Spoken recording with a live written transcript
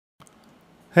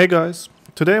Hey guys,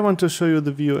 today I want to show you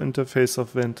the VIO interface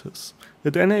of Ventuz.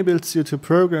 It enables you to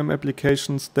program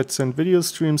applications that send video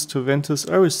streams to Ventuz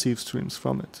or receive streams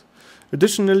from it.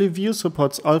 Additionally, VIO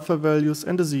supports alpha values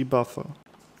and a Z buffer.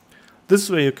 This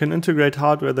way you can integrate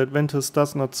hardware that Ventuz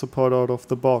does not support out of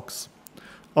the box.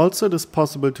 Also, it is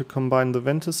possible to combine the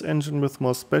Ventuz engine with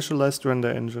more specialized render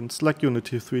engines like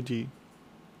Unity 3D.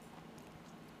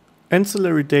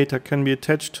 Ancillary data can be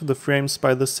attached to the frames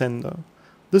by the sender.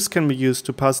 This can be used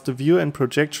to pass the view and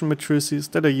projection matrices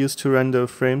that are used to render a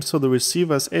frame so the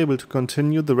receiver is able to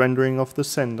continue the rendering of the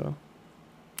sender.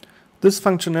 This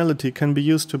functionality can be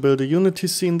used to build a Unity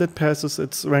scene that passes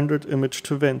its rendered image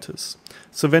to Ventuz,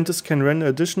 so Ventuz can render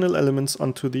additional elements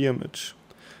onto the image.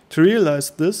 To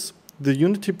realize this, the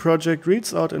Unity project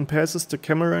reads out and passes the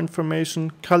camera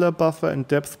information, color buffer and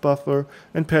depth buffer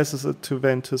and passes it to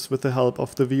Ventuz with the help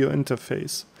of the VIO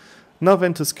interface. Now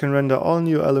Ventuz can render all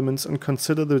new elements and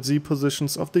consider the Z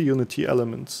positions of the Unity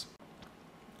elements.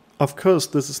 Of course,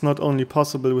 this is not only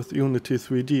possible with Unity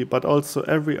 3D, but also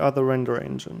every other render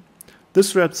engine.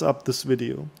 This wraps up this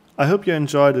video. I hope you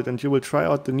enjoyed it and you will try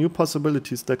out the new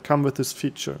possibilities that come with this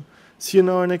feature. See you in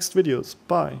our next videos.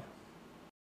 Bye!